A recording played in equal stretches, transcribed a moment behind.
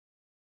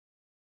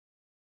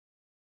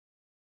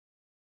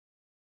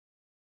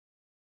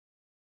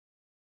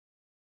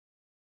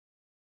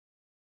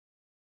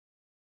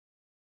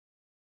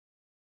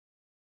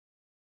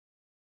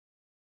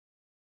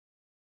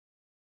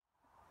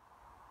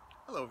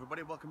Hello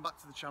everybody, welcome back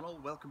to the channel,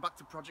 welcome back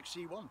to Project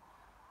C1.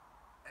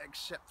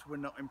 Except we're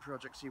not in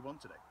Project C1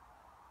 today.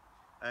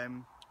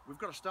 We've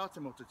got a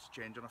starter motor to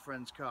change on a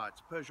friend's car.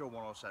 It's a Peugeot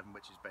 107,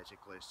 which is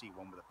basically a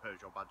C1 with a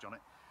Peugeot badge on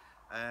it.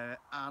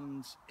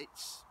 And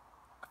it's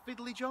a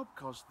fiddly job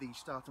because the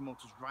starter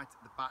motor's right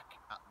at the back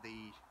at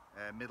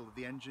the middle of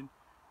the engine.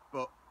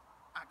 But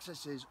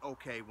access is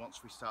okay once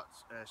we start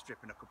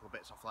stripping a couple of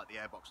bits off, like the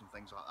airbox and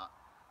things like that.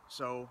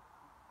 So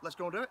let's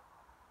go and do it.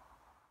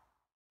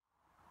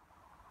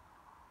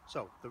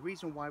 So, the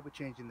reason why we're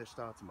changing the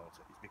starter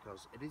motor is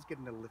because it is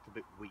getting a little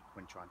bit weak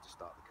when trying to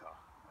start the car.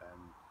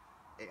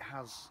 It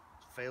has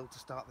failed to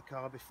start the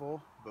car before,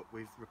 but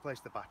we've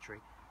replaced the battery.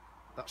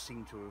 That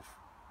seemed to have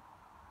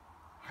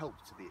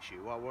helped the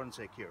issue. Well, I wouldn't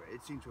say cure it,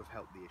 it seemed to have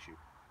helped the issue.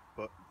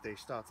 But the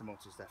starter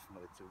motor is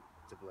definitely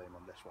to blame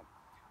on this one.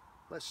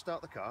 Let's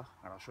start the car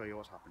and I'll show you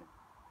what's happening.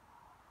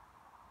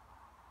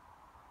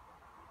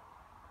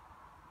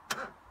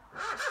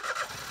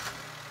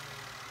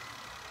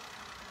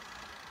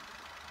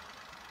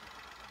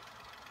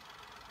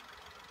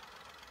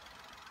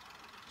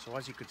 So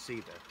as you could see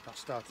there, that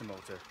starter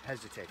motor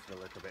hesitated a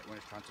little bit when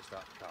it's trying to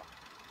start the car.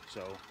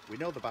 So we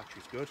know the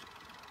battery's good,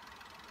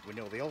 we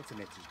know the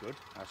alternator's good,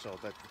 so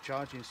that the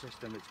charging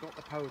system, it's got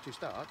the power to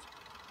start,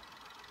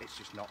 it's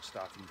just not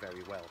starting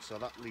very well. So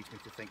that leads me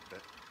to think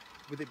that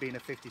with it being a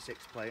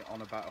 56 plate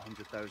on about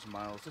 100,000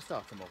 miles, the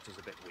starter motor's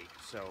a bit weak,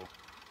 so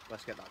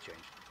let's get that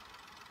changed.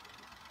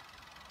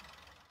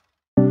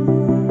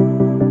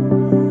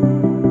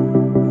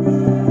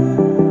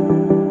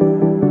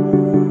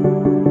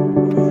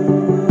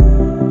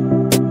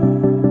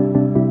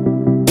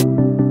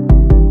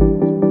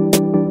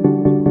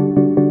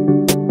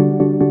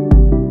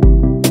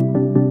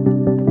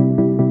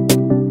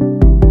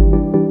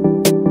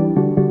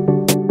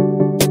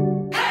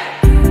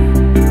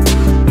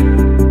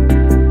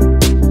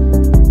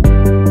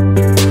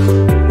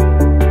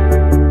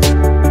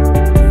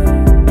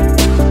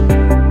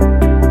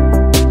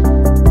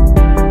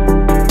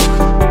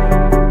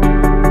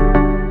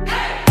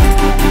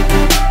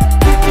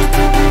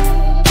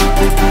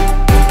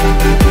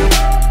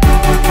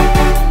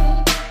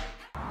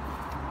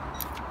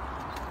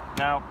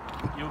 Now,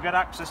 you'll get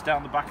access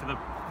down the back of the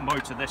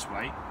motor this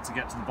way to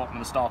get to the bottom of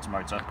the starter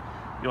motor.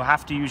 You'll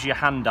have to use your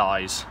hand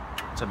eyes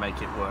to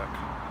make it work,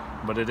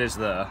 but it is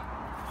there.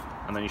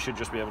 And then you should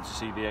just be able to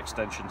see the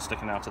extension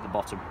sticking out at the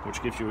bottom,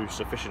 which gives you a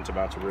sufficient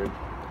amount of room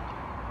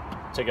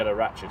to get a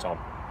ratchet on.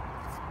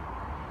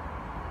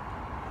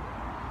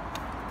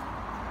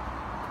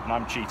 And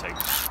I'm cheating.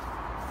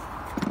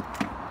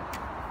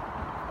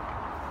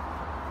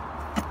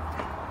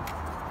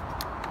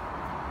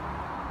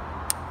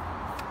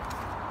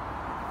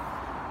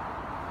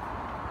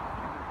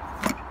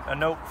 A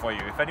note for you,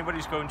 if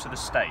anybody's going to the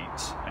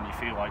States and you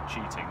feel like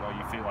cheating or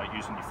you feel like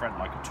using your friend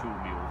like a tool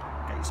mule,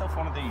 get yourself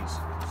one of these.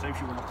 It saves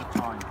you a lot of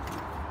time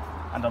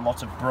and a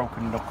lot of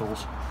broken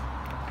knuckles.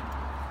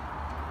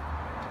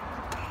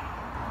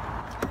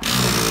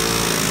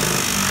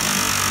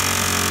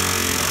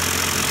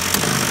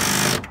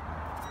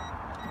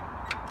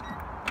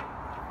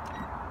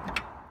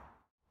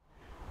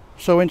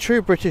 So in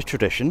true British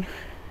tradition,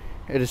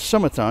 it is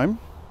summertime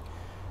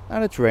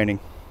and it's raining.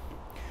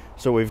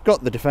 So we've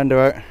got the Defender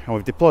out and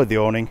we've deployed the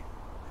awning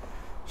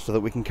so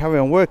that we can carry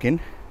on working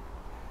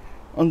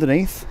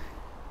underneath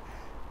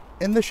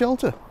in the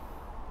shelter.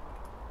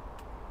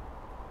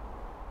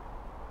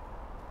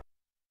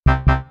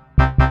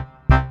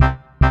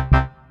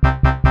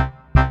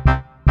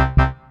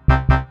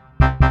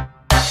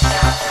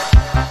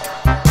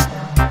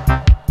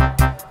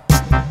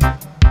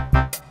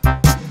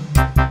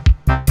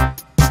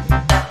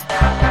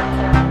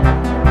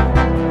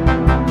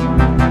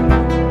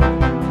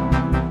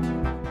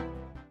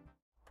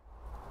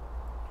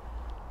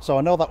 So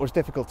I know that was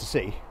difficult to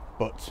see,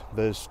 but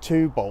there's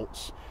two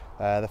bolts,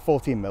 the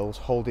 14 mils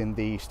holding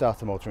the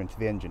starter motor into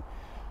the engine.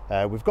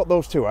 We've got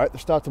those two out, the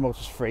starter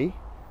motor's free.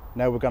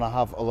 Now we're going to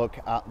have a look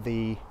at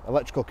the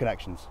electrical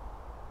connections.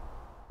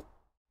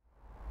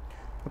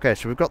 Okay,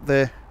 so we've got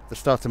the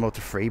starter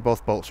motor free,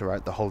 both bolts are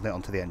out, they're holding it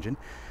onto the engine.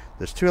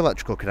 There's two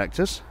electrical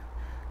connectors.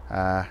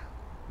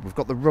 We've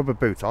got the rubber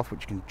boot off,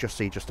 which you can just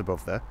see just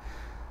above there.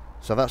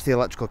 So that's the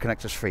electrical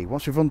connectors free.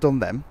 Once we've undone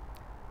them,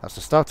 that's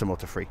the starter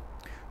motor free.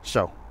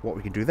 So what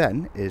we can do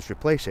then is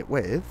replace it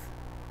with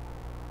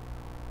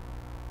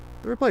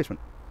the replacement.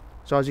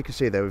 So as you can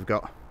see there, we've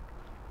got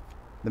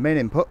the main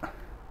input,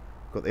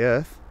 got the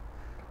earth,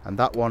 and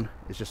that one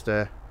is just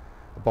a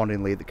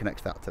bonding lead that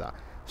connects that to that.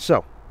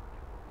 So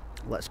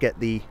let's get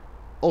the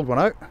old one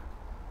out,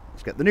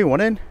 let's get the new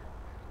one in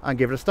and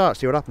give it a start,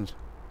 see what happens.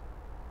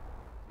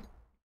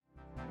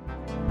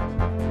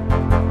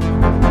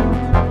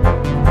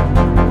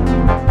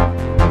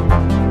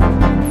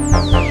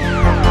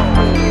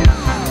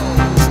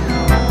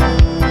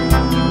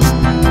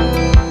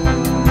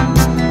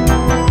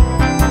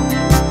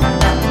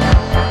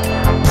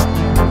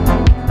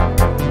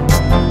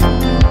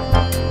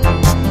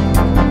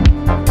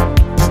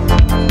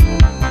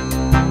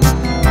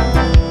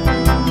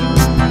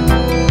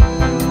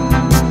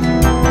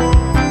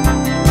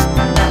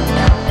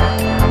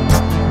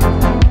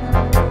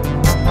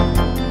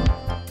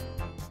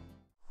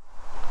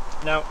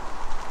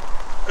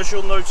 as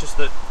you'll notice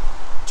that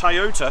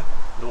Toyota,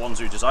 the ones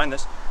who designed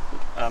this,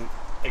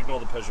 ignore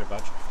the Peugeot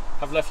badge,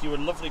 have left you a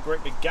lovely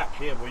great big gap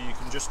here where you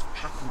can just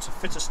happen to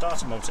fit a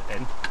starter motor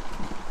in,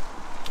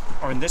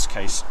 or in this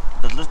case,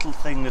 the little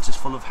thing that is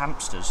full of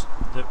hamsters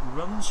that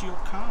runs your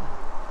car.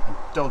 And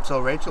don't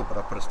tell Rachel, but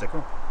I put a sticker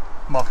on.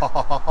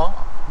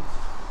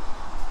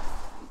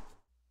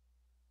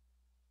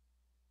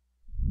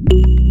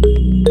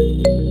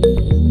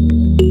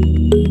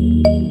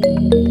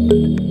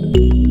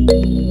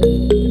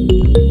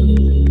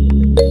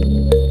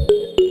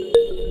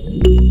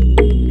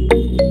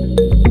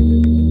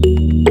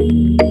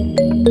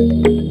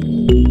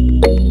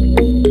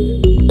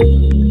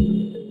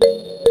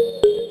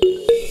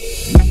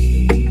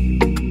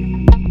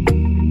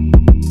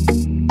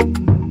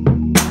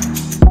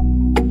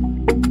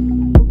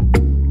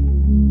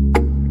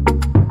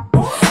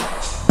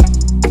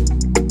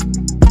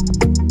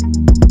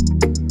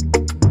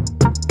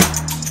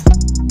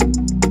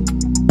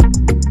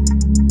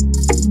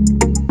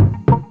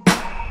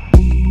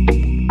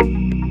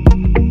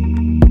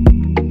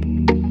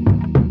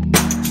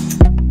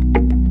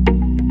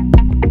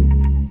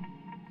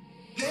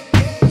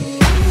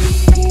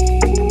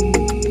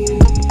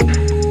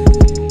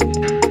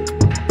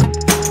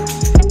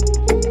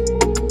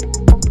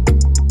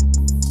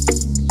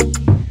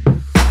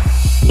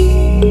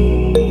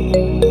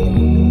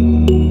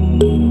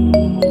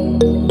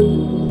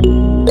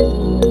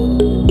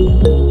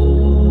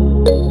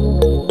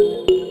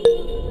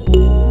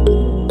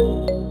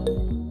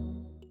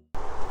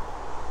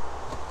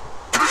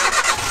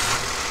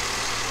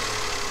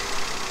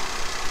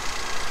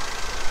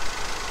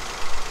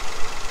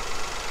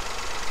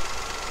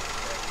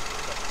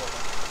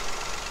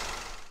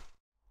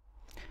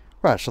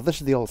 Right, so this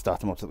is the old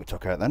starter motor that we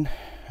took out then.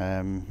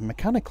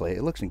 Mechanically,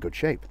 it looks in good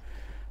shape.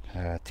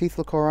 Teeth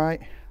look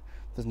alright.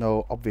 There's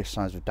no obvious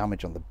signs of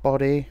damage on the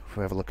body. If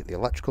we have a look at the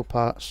electrical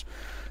parts,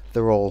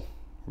 they're all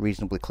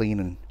reasonably clean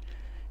and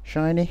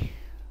shiny.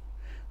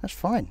 That's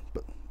fine,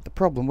 but the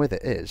problem with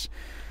it is,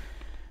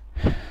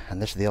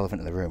 and this is the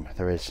elephant in the room,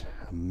 there is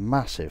a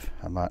massive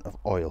amount of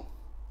oil.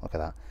 Look at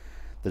that.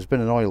 There's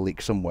been an oil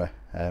leak somewhere.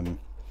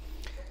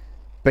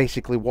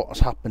 Basically what's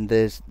happened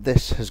is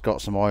this has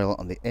got some oil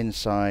on the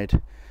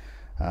inside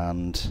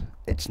and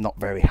it's not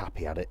very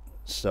happy at it.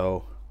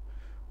 So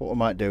what we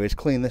might do is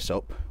clean this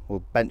up.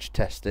 We'll bench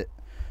test it.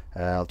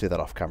 I'll do that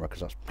off camera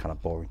because that's kind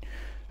of boring.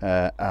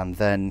 And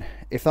then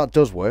if that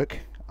does work,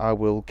 I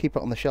will keep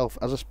it on the shelf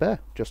as a spare,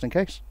 just in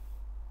case.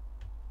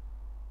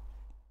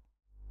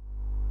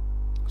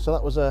 So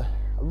that was a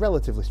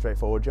relatively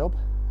straightforward job.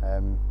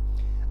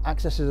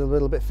 Access is a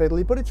little bit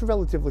fiddly, but it's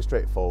relatively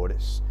straightforward.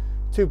 It's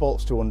 2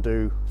 bolts to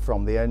undo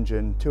from the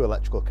engine, 2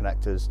 electrical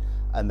connectors,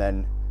 and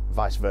then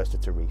vice versa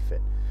to refit.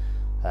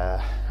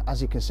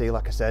 As you can see,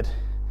 like I said,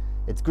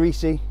 it's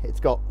greasy, it's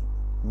got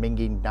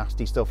mingy,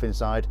 nasty stuff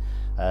inside.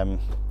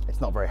 It's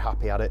not very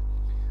happy at it,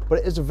 but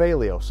it is a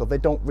Valeo, so they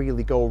don't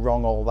really go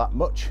wrong all that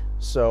much.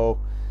 So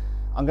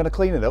I'm going to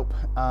clean it up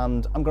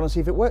and I'm going to see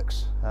if it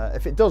works.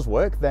 If it does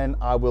work, then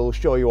I will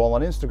show you all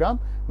on Instagram.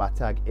 My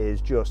tag is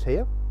just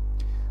here.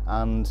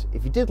 And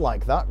if you did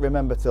like that,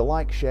 remember to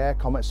like, share,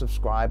 comment,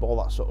 subscribe,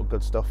 all that sort of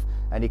good stuff.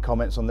 Any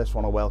comments on this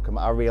one are welcome.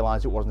 I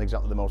realise it wasn't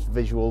exactly the most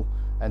visual,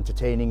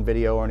 entertaining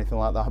video or anything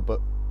like that, but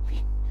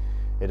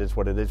it is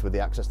what it is with the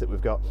access that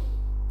we've got.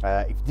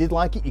 If you did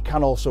like it, you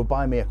can also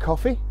buy me a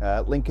coffee,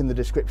 link in the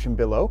description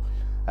below.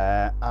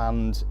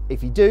 And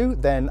if you do,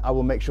 then I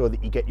will make sure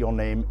that you get your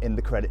name in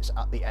the credits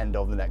at the end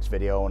of the next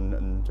video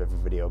and every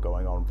video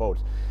going on forward.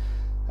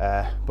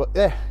 But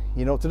yeah,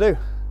 you know what to do.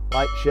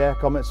 Like, share,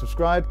 comment,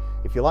 subscribe.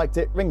 If you liked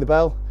it, ring the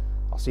bell.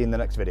 I'll see you in the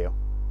next video.